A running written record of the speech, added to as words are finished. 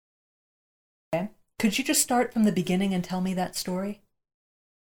Could you just start from the beginning and tell me that story?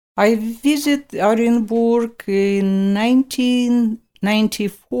 I visited Orenburg in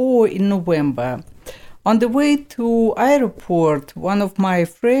 1994 in November. On the way to airport, one of my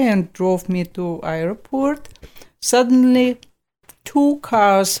friends drove me to airport. Suddenly, two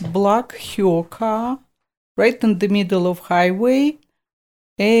cars blocked her car right in the middle of highway.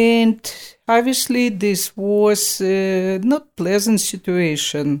 And obviously, this was not pleasant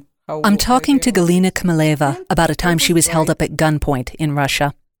situation. I'm talking to Galina Khmeleva about a time she was held up at gunpoint in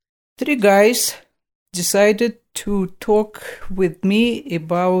Russia. Three guys decided to talk with me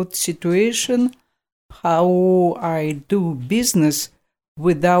about situation, how I do business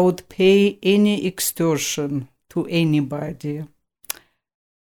without pay any extortion to anybody.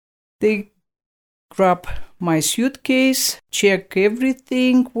 They grab my suitcase, check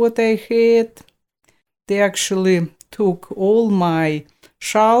everything what I had. They actually took all my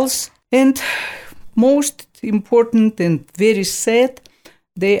shawls, and most important and very sad,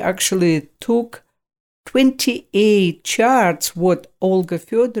 they actually took 28 charts what Olga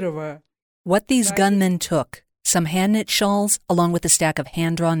Fedorova. What these gunmen took, some hand-knit shawls along with a stack of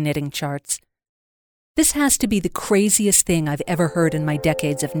hand-drawn knitting charts. This has to be the craziest thing I've ever heard in my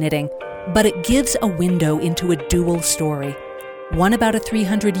decades of knitting, but it gives a window into a dual story. One about a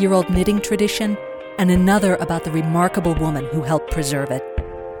 300-year-old knitting tradition, and another about the remarkable woman who helped preserve it.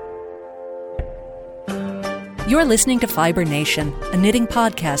 You're listening to Fiber Nation, a knitting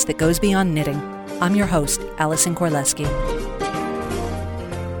podcast that goes beyond knitting. I'm your host, Allison Korleski.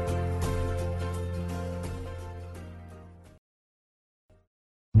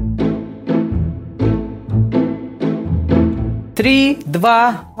 Три,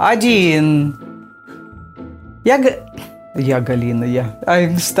 два, один. Я Galina,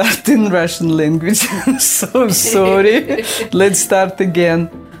 I'm starting Russian language. I'm so sorry. Let's start again.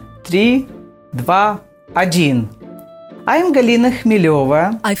 3, 2, 1. I'm Galina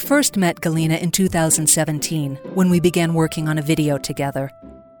Khmeleva. I first met Galina in 2017 when we began working on a video together.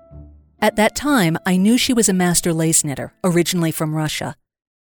 At that time, I knew she was a master lace knitter, originally from Russia.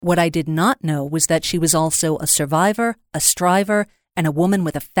 What I did not know was that she was also a survivor, a striver, and a woman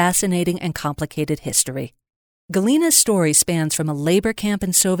with a fascinating and complicated history. Galina's story spans from a labor camp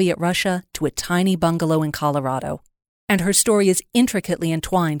in Soviet Russia to a tiny bungalow in Colorado. And her story is intricately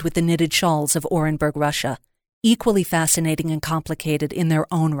entwined with the knitted shawls of Orenburg, Russia, equally fascinating and complicated in their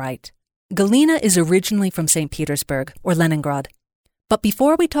own right. Galina is originally from St. Petersburg, or Leningrad. But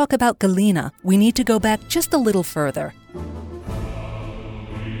before we talk about Galina, we need to go back just a little further.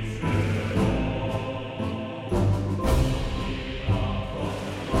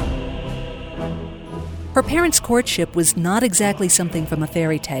 Her parents' courtship was not exactly something from a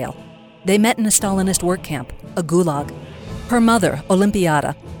fairy tale. They met in a Stalinist work camp, a gulag. Her mother,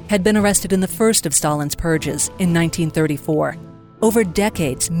 Olympiada, had been arrested in the first of Stalin's purges in 1934. Over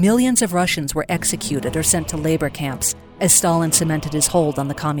decades, millions of Russians were executed or sent to labor camps as Stalin cemented his hold on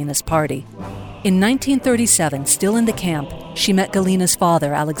the Communist Party. In 1937, still in the camp, she met Galina's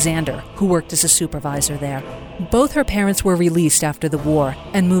father, Alexander, who worked as a supervisor there. Both her parents were released after the war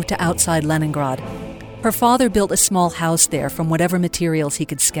and moved to outside Leningrad. Her father built a small house there from whatever materials he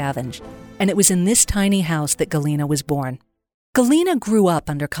could scavenge, and it was in this tiny house that Galina was born. Galina grew up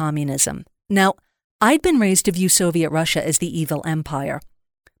under communism. Now, I'd been raised to view Soviet Russia as the evil empire.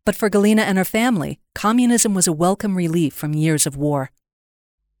 But for Galina and her family, communism was a welcome relief from years of war.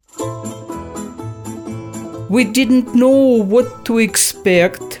 We didn't know what to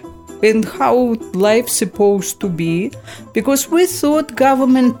expect and how life's supposed to be, because we thought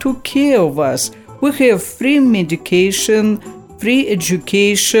government took care of us. We have free medication, free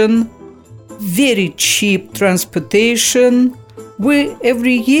education, very cheap transportation.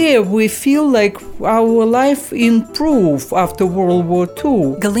 Every year we feel like our life improved after World War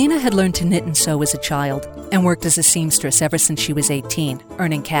II. Galina had learned to knit and sew as a child and worked as a seamstress ever since she was 18,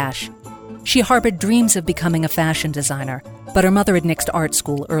 earning cash. She harbored dreams of becoming a fashion designer, but her mother had nixed art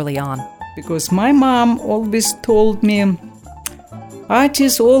school early on. Because my mom always told me,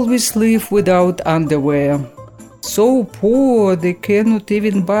 artists always live without underwear. So poor, they cannot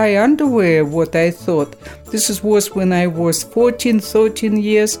even buy underwear, what I thought. This was when I was 14, 13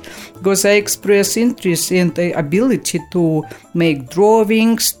 years, because I expressed interest in the ability to make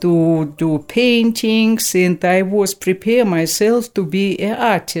drawings, to do paintings, and I was preparing myself to be an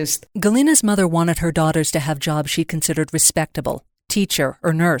artist. Galina's mother wanted her daughters to have jobs she considered respectable, teacher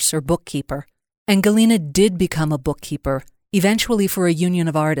or nurse or bookkeeper. And Galina did become a bookkeeper, eventually for a union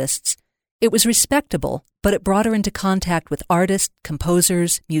of artists. It was respectable, but it brought her into contact with artists,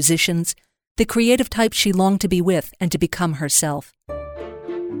 composers, musicians, the creative types she longed to be with and to become herself.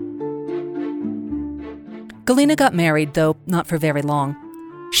 Galina got married, though not for very long.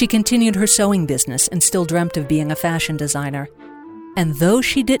 She continued her sewing business and still dreamt of being a fashion designer. And though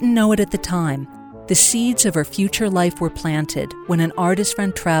she didn't know it at the time, the seeds of her future life were planted when an artist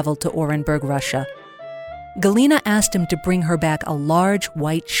friend traveled to Orenburg, Russia. Galina asked him to bring her back a large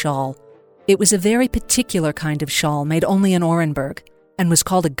white shawl. It was a very particular kind of shawl made only in Orenburg and was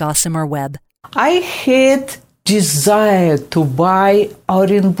called a gossamer web. I had desire to buy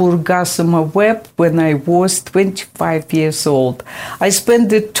Orenburg gossamer web when I was 25 years old. I spent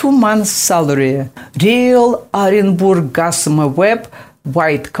the 2 months' salary. Real Orenburg gossamer web,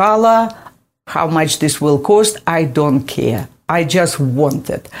 white color. How much this will cost, I don't care. I just want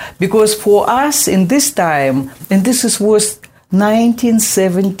it. Because for us in this time, and was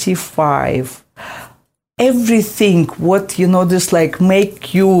 1975, everything what, this like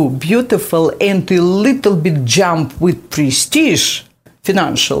make you beautiful and a little bit jump with prestige,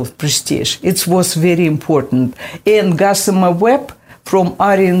 financial prestige, it was very important. And gossamer web from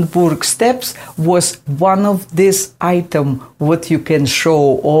Orenburg steps was one of these items what you can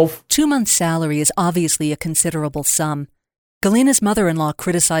show off. 2 months' salary is obviously a considerable sum. Galina's mother-in-law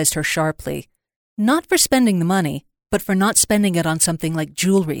criticized her sharply, not for spending the money, but for not spending it on something like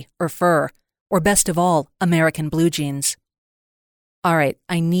jewelry or fur, or best of all, American blue jeans. All right,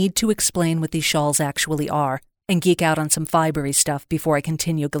 I need to explain what these shawls actually are and geek out on some fibery stuff before I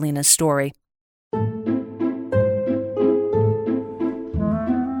continue Galina's story.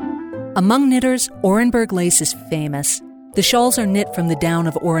 Among knitters, Orenburg lace is famous. The shawls are knit from the down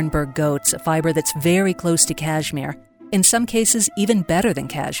of Orenburg goats, a fiber that's very close to cashmere, in some cases even better than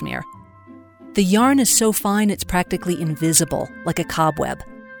cashmere. The yarn is so fine it's practically invisible, like a cobweb.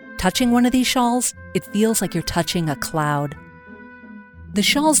 Touching one of these shawls, it feels like you're touching a cloud. The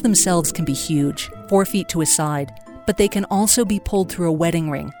shawls themselves can be huge, 4 feet to a side, but they can also be pulled through a wedding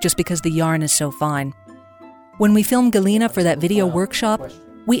ring just because the yarn is so fine. When we filmed Galina for that video workshop,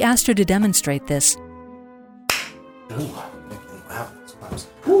 we asked her to demonstrate this.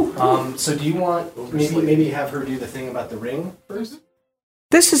 So do you want maybe have her do the thing about the ring first?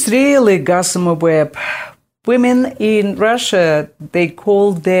 This is really gossamer web. Women in Russia, they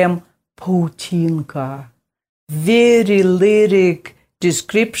call them pautinka. Very lyric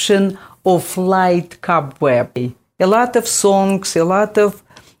description of light cobweb. A lot of songs, a lot of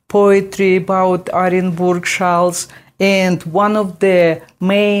poetry about Orenburg shawls, and one of the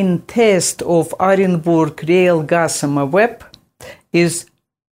main tests of Orenburg real gossamer web is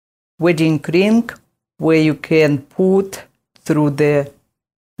wedding ring, where you can put through the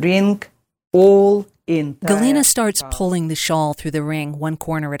ring all in. Galina starts pulling the shawl through the ring one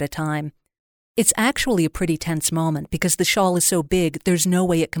corner at a time. It's actually a pretty tense moment because the shawl is so big there's no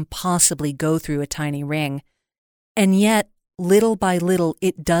way it can possibly go through a tiny ring. And yet, little by little,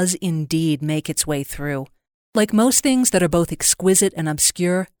 it does indeed make its way through. Like most things that are both exquisite and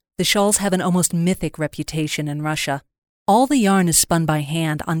obscure, the shawls have an almost mythic reputation in Russia. All the yarn is spun by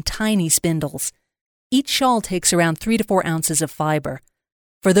hand on tiny spindles. Each shawl takes around 3 to 4 ounces of fiber.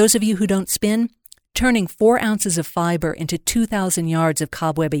 For those of you who don't spin, turning 4 ounces of fiber into 2,000 yards of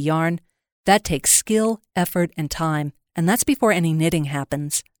cobwebby yarn, that takes skill, effort, and time, and that's before any knitting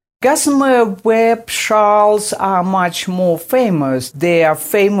happens. Gossamer web shawls are much more famous. They are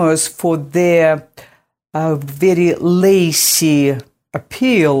famous for their very lacy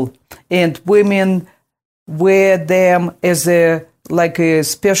appeal, and women wear them as a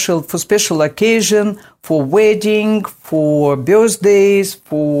special occasion, for wedding, for birthdays,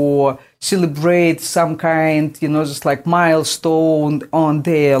 for celebrate some kind, just like milestone on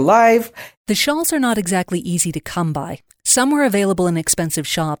their life. The shawls are not exactly easy to come by. Some were available in expensive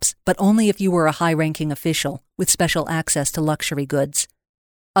shops, but only if you were a high-ranking official with special access to luxury goods.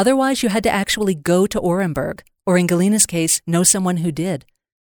 Otherwise, you had to actually go to Orenburg, or in Galina's case, know someone who did.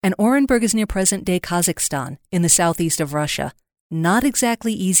 And Orenburg is near present-day Kazakhstan, in the southeast of Russia. Not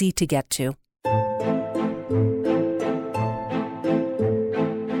exactly easy to get to.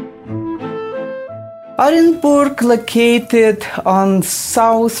 Orenburg, located on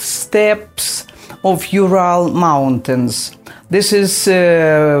south steppes of Ural Mountains. This is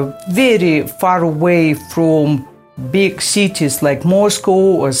very far away from big cities like Moscow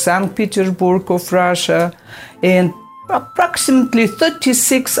or St. Petersburg of Russia, and approximately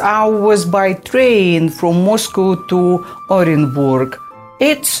 36 hours by train from Moscow to Orenburg.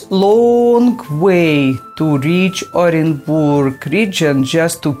 It's a long way to reach Orenburg region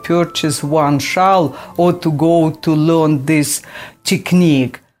just to purchase one shawl or to go to learn this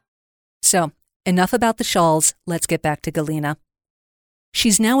technique. So, enough about the shawls, let's get back to Galina.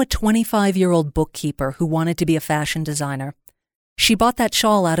 She's now a 25-year-old bookkeeper who wanted to be a fashion designer. She bought that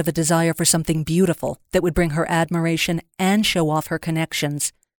shawl out of a desire for something beautiful that would bring her admiration and show off her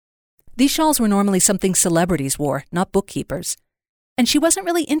connections. These shawls were normally something celebrities wore, not bookkeepers. And she wasn't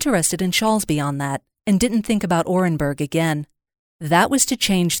really interested in shawls beyond that, and didn't think about Orenburg again. That was to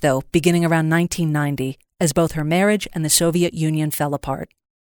change, though, beginning around 1990, as both her marriage and the Soviet Union fell apart.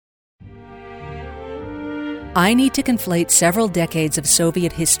 I need to conflate several decades of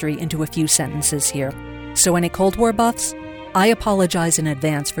Soviet history into a few sentences here. So any Cold War buffs, I apologize in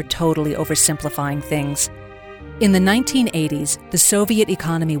advance for totally oversimplifying things. In the 1980s, the Soviet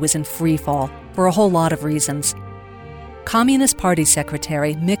economy was in free fall for a whole lot of reasons. Communist Party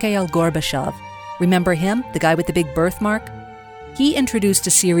Secretary Mikhail Gorbachev, remember him, the guy with the big birthmark? He introduced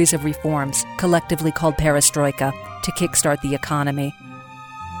a series of reforms, collectively called perestroika, to kickstart the economy.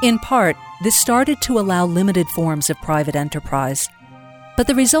 In part, this started to allow limited forms of private enterprise. But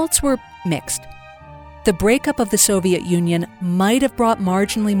the results were mixed. The breakup of the Soviet Union might have brought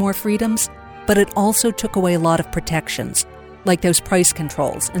marginally more freedoms, but it also took away a lot of protections, like those price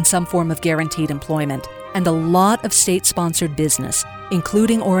controls and some form of guaranteed employment, and a lot of state-sponsored business,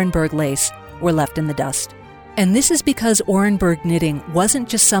 including Orenburg lace, were left in the dust. And this is because Orenburg knitting wasn't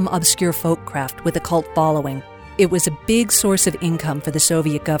just some obscure folk craft with a cult following. It was a big source of income for the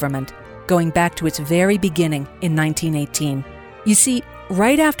Soviet government, going back to its very beginning in 1918. You see,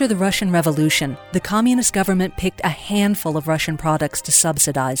 right after the Russian Revolution, the communist government picked a handful of Russian products to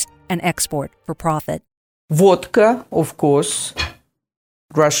subsidize and export for profit. Vodka, of course,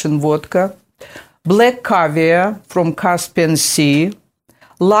 Russian vodka, black caviar from Caspian Sea,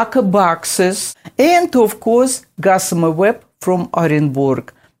 lacquer boxes, and of course, gossamer web from Orenburg.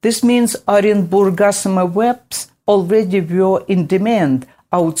 This means Orenburg gossamer webs already were in demand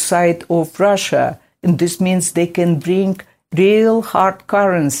outside of Russia, and this means they can bring real hard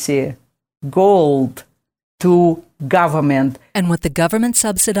currency, gold, to government. And what the government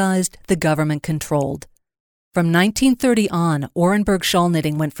subsidized, the government controlled. From 1930 on, Orenburg shawl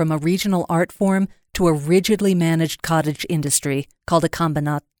knitting went from a regional art form to a rigidly managed cottage industry called a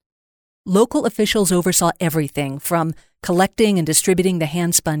kombinat. Local officials oversaw everything from collecting and distributing the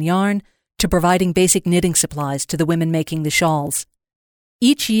hand-spun yarn to providing basic knitting supplies to the women making the shawls.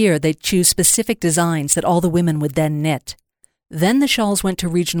 Each year, they'd choose specific designs that all the women would then knit. Then the shawls went to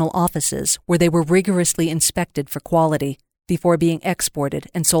regional offices where they were rigorously inspected for quality before being exported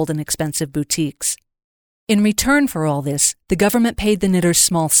and sold in expensive boutiques. In return for all this, the government paid the knitters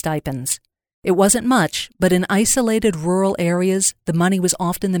small stipends. It wasn't much, but in isolated rural areas, the money was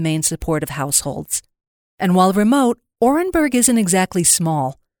often the main support of households. And while remote, Orenburg isn't exactly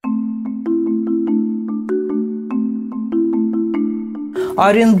small.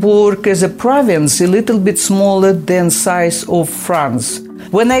 Orenburg is a province a little bit smaller than size of France.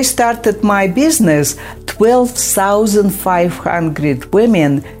 When I started my business, 12,500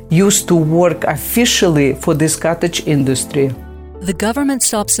 women used to work officially for this cottage industry. The government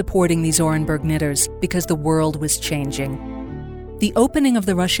stopped supporting these Orenburg knitters because the world was changing. The opening of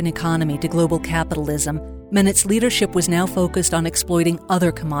the Russian economy to global capitalism meant its leadership was now focused on exploiting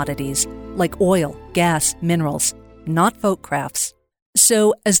other commodities like oil, gas, minerals, not folk crafts.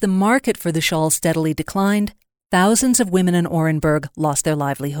 So, as the market for the shawl steadily declined, thousands of women in Orenburg lost their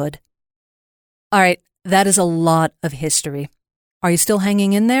livelihood. All right, that is a lot of history. Are you still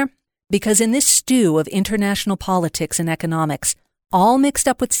hanging in there? Because in this stew of international politics and economics, all mixed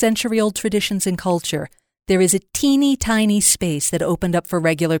up with century-old traditions and culture, there is a teeny tiny space that opened up for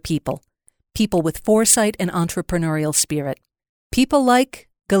regular people. People with foresight and entrepreneurial spirit. People like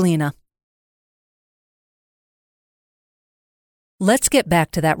Galina. Let's get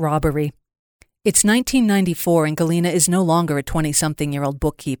back to that robbery. It's 1994 and Galina is no longer a 20-something-year-old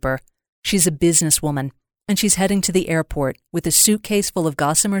bookkeeper. She's a businesswoman, and she's heading to the airport with a suitcase full of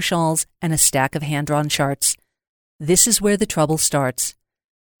gossamer shawls and a stack of hand-drawn charts. This is where the trouble starts.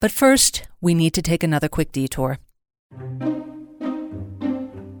 But first, we need to take another quick detour.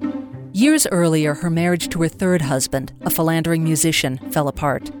 Years earlier, her marriage to her third husband, a philandering musician, fell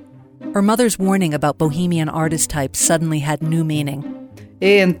apart. Her mother's warning about bohemian artist types suddenly had new meaning.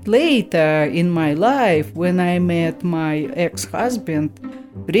 And later in my life, when I met my ex-husband,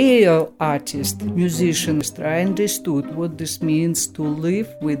 real artist, musician, I understood what this means to live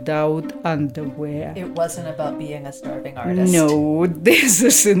without underwear. It wasn't about being a starving artist. No, this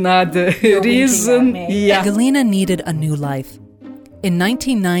is another reason. Yeah. Galina needed a new life. In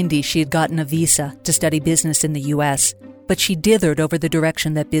 1990, she had gotten a visa to study business in the U.S., but she dithered over the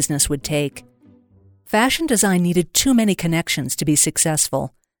direction that business would take. Fashion design needed too many connections to be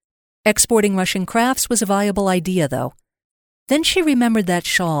successful. Exporting Russian crafts was a viable idea, though. Then she remembered that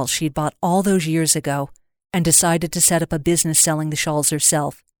shawl she'd bought all those years ago. and decided to set up a business selling the shawls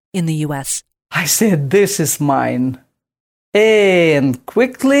herself in the U.S. I said, this is mine. And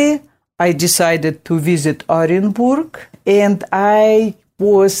quickly, I decided to visit Orenburg, and I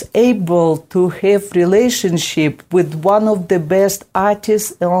was able to have relationship with one of the best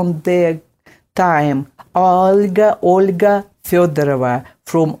artists on the time, Olga Fedorova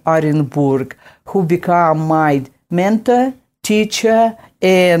from Orenburg, who became my mentor, teacher,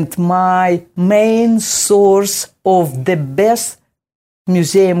 and my main source of the best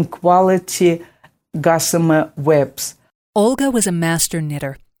museum quality gossamer webs. Olga was a master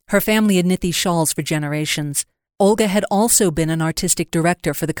knitter. Her family had knit these shawls for generations. Olga had also been an artistic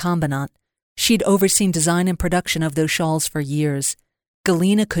director for the Kombinat. She'd overseen design and production of those shawls for years.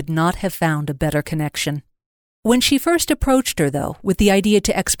 Galina could not have found a better connection. When she first approached her, though, with the idea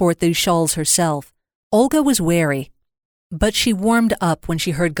to export these shawls herself, Olga was wary. But she warmed up when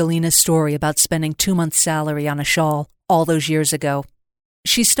she heard Galina's story about spending 2 months' salary on a shawl all those years ago.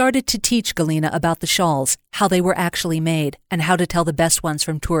 She started to teach Galina about the shawls, how they were actually made, and how to tell the best ones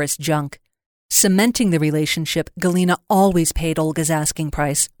from tourist junk. Cementing the relationship, Galina always paid Olga's asking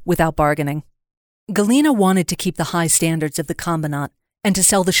price, without bargaining. Galina wanted to keep the high standards of the Kombinat and to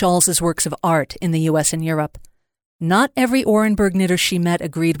sell the shawls as works of art in the U.S. and Europe. Not every Orenburg knitter she met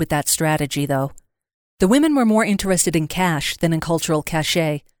agreed with that strategy, though. The women were more interested in cash than in cultural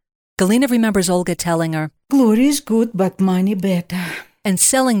cachet. Galina remembers Olga telling her, "Glory is good, but money better." And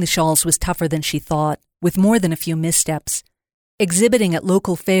selling the shawls was tougher than she thought, with more than a few missteps. Exhibiting at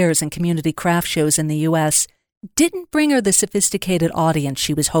local fairs and community craft shows in the U.S. didn't bring her the sophisticated audience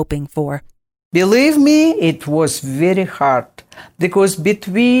she was hoping for. Believe me, it was very hard, because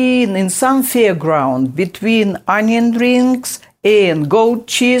in some fairground, between onion rings and goat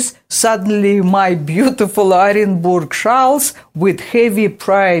cheese, suddenly my beautiful Orenburg shawls with heavy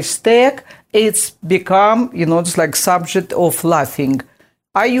price tag, it's become, it's like subject of laughing.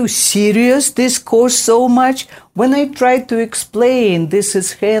 Are you serious? This costs so much? When I tried to explain this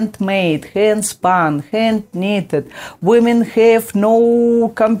is handmade, hand-spun, hand-knitted, women have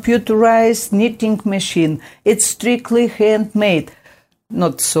no computerized knitting machine. It's strictly handmade.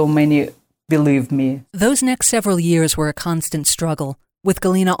 Not so many believe me. Those next several years were a constant struggle, with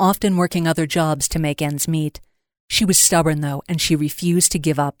Galina often working other jobs to make ends meet. She was stubborn, though, and she refused to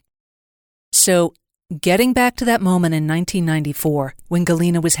give up. So, getting back to that moment in 1994, when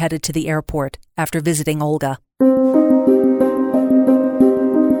Galina was headed to the airport after visiting Olga.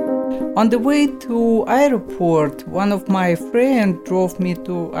 On the way to airport, one of my friends drove me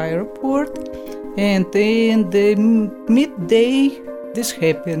to airport, and in the midday, this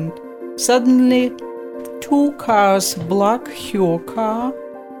happened. Suddenly, 2 cars blocked her car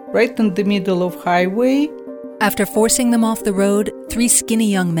right in the middle of highway. After forcing them off the road, 3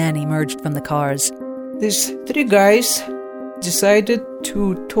 skinny young men emerged from the cars. These 3 guys decided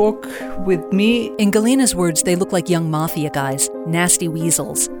to talk with me. In Galina's words, they looked like young mafia guys, nasty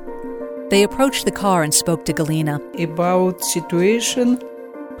weasels. They approached the car and spoke to Galina about situation,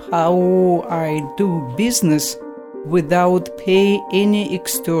 how I do business without pay any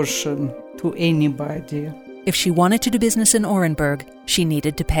extortion to anybody. If she wanted to do business in Orenburg, she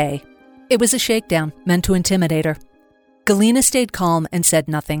needed to pay. It was a shakedown meant to intimidate her. Galina stayed calm and said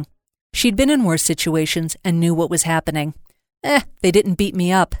nothing. She'd been in worse situations and knew what was happening. They didn't beat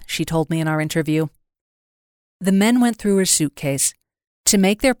me up, she told me in our interview. The men went through her suitcase. To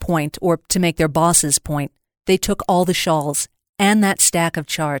make their point, or to make their boss's point, they took all the shawls and that stack of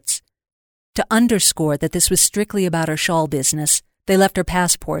charts. To underscore that this was strictly about her shawl business, they left her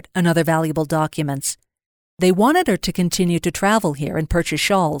passport and other valuable documents. They wanted her to continue to travel here and purchase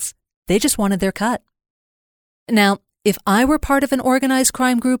shawls. They just wanted their cut. Now, if I were part of an organized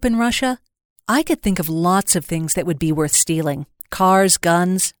crime group in Russia, I could think of lots of things that would be worth stealing. Cars,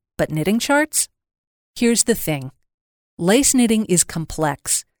 guns, but knitting charts? Here's the thing. Lace knitting is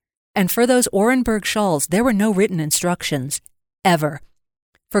complex. And for those Orenburg shawls, there were no written instructions. Ever.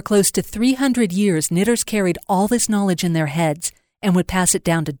 For close to 300 years, knitters carried all this knowledge in their heads and would pass it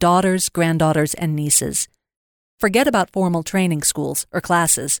down to daughters, granddaughters, and nieces. Forget about formal training schools or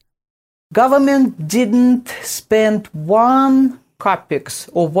classes. Government didn't spend 1 kopecks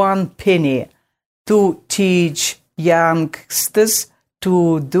or 1 penny to teach youngsters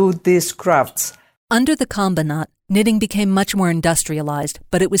to do these crafts. Under the Kombinat, knitting became much more industrialized,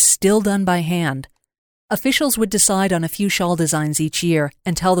 but it was still done by hand. Officials would decide on a few shawl designs each year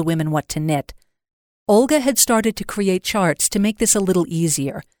and tell the women what to knit. Olga had started to create charts to make this a little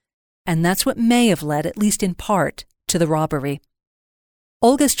easier, and that's what may have led, at least in part, to the robbery.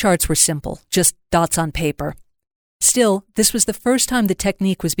 Olga's charts were simple, just dots on paper. Still, this was the first time the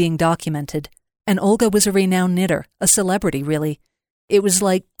technique was being documented, and Olga was a renowned knitter, a celebrity, really. It was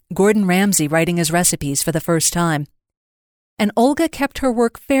like Gordon Ramsay writing his recipes for the first time. And Olga kept her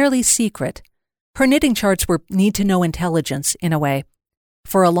work fairly secret. Her knitting charts were need-to-know intelligence, in a way.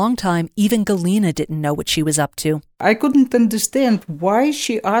 For a long time, even Galina didn't know what she was up to. I couldn't understand why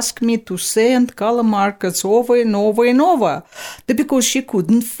she asked me to send color markers over and over and over. Because she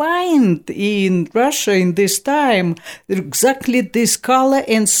couldn't find in Russia in this time exactly this color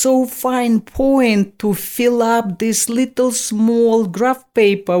and so fine point to fill up this little small graph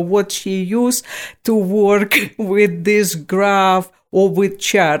paper, what she used to work with this graph or with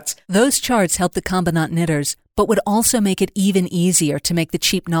charts. Those charts helped the combinat knitters, but would also make it even easier to make the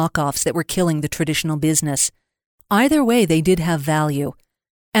cheap knockoffs that were killing the traditional business. Either way, they did have value.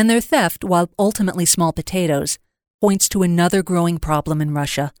 And their theft, while ultimately small potatoes, points to another growing problem in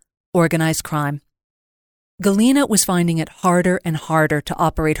Russia: organized crime. Galina was finding it harder and harder to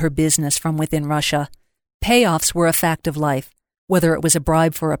operate her business from within Russia. Payoffs were a fact of life, whether it was a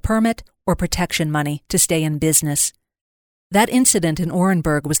bribe for a permit or protection money to stay in business. That incident in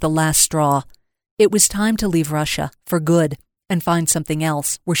Orenburg was the last straw. It was time to leave Russia, for good, and find something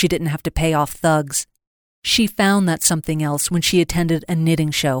else where she didn't have to pay off thugs. She found that something else when she attended a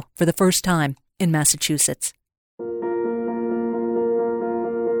knitting show for the first time in Massachusetts.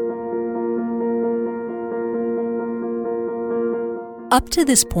 Up to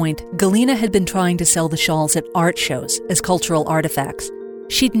this point, Galina had been trying to sell the shawls at art shows as cultural artifacts.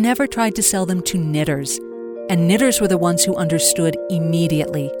 She'd never tried to sell them to knitters. And knitters were the ones who understood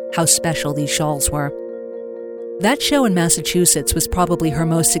immediately how special these shawls were. That show in Massachusetts was probably her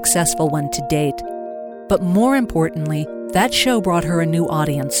most successful one to date. But more importantly, that show brought her a new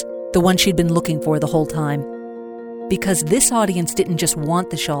audience, the one she'd been looking for the whole time. Because this audience didn't just want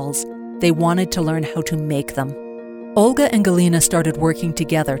the shawls, they wanted to learn how to make them. Olga and Galina started working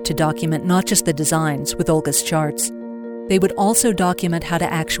together to document not just the designs with Olga's charts. They would also document how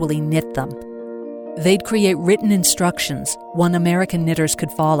to actually knit them. They'd create written instructions one American knitters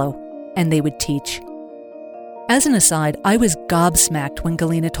could follow, and they would teach. As an aside, I was gobsmacked when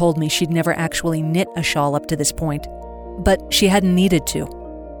Galina told me she'd never actually knit a shawl up to this point, but she hadn't needed to.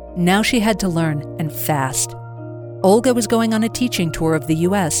 Now she had to learn, and fast. Olga was going on a teaching tour of the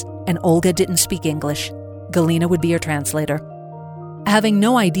U.S., and Olga didn't speak English. Galina would be her translator. Having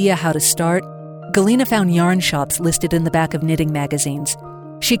no idea how to start, Galina found yarn shops listed in the back of knitting magazines.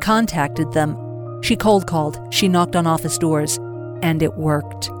 She contacted them. She cold called, she knocked on office doors, and it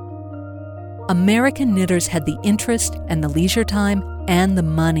worked. American knitters had the interest and the leisure time and the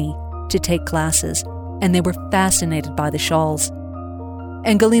money to take classes, and they were fascinated by the shawls.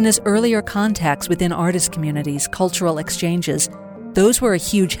 And Galina's earlier contacts within artist communities, cultural exchanges, those were a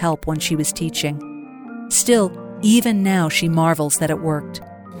huge help when she was teaching. Still, even now she marvels that it worked.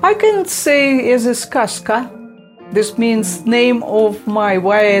 I can say is a сказка. This means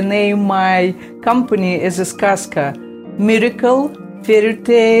why I name my company as a сказка. Miracle, fairy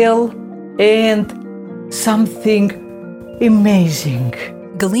tale, and something amazing.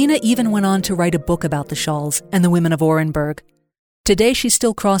 Galina even went on to write a book about the shawls and the women of Orenburg. Today she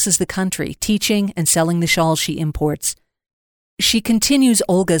still crosses the country, teaching and selling the shawls she imports. She continues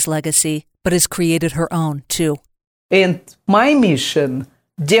Olga's legacy, but has created her own, too. And my mission,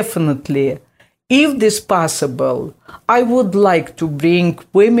 definitely, if this possible, I would like to bring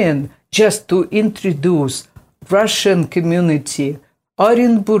women just to introduce Russian community,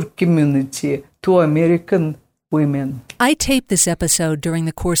 Orenburg community to American women. I taped this episode during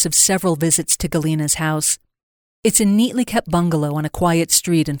the course of several visits to Galina's house. It's a neatly kept bungalow on a quiet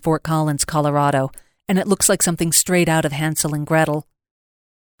street in Fort Collins, Colorado, and it looks like something straight out of Hansel and Gretel.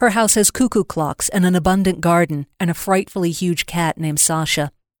 Her house has cuckoo clocks and an abundant garden and a frightfully huge cat named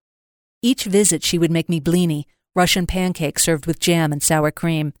Sasha. Each visit she would make me blini, Russian pancakes served with jam and sour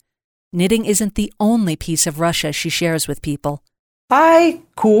cream. Knitting isn't the only piece of Russia she shares with people. I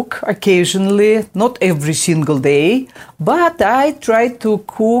cook occasionally, not every single day, but I try to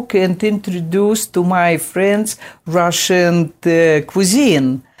cook and introduce to my friends Russian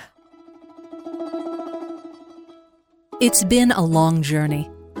cuisine. It's been a long journey.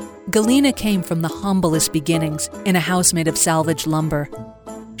 Galina came from the humblest beginnings in a house made of salvaged lumber.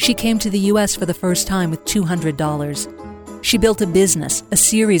 She came to the U.S. for the first time with $200. She built a business, a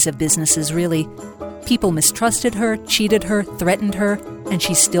series of businesses, really. People mistrusted her, cheated her, threatened her, and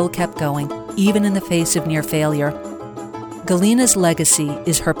she still kept going, even in the face of near failure. Galina's legacy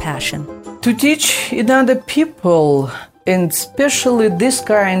is her passion. To teach other people, and especially this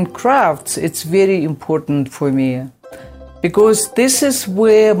kind of crafts, it's very important for me. Because this is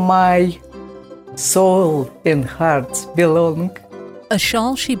where my soul and heart belong. A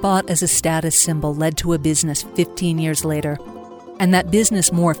shawl she bought as a status symbol led to a business 15 years later, and that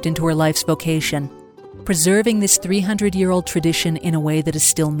business morphed into her life's vocation, preserving this 300-year-old tradition in a way that is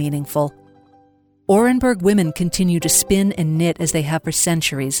still meaningful. Orenburg women continue to spin and knit as they have for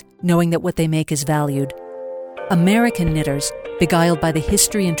centuries, knowing that what they make is valued. American knitters, beguiled by the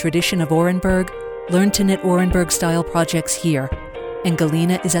history and tradition of Orenburg, learned to knit Orenburg-style projects here, and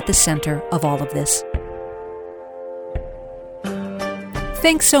Galena is at the center of all of this.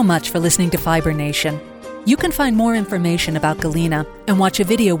 Thanks so much for listening to Fiber Nation. You can find more information about Galena and watch a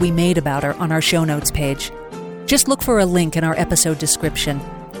video we made about her on our show notes page. Just look for a link in our episode description.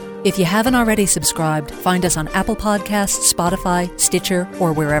 If you haven't already subscribed, find us on Apple Podcasts, Spotify, Stitcher,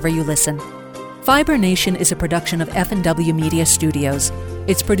 or wherever you listen. Fiber Nation is a production of F&W Media Studios.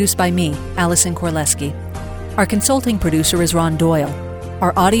 It's produced by me, Allison Korleski. Our consulting producer is Ron Doyle.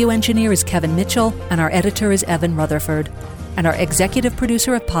 Our audio engineer is Kevin Mitchell, and our editor is Evan Rutherford. And our executive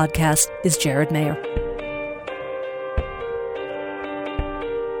producer of podcasts is Jared Mayer.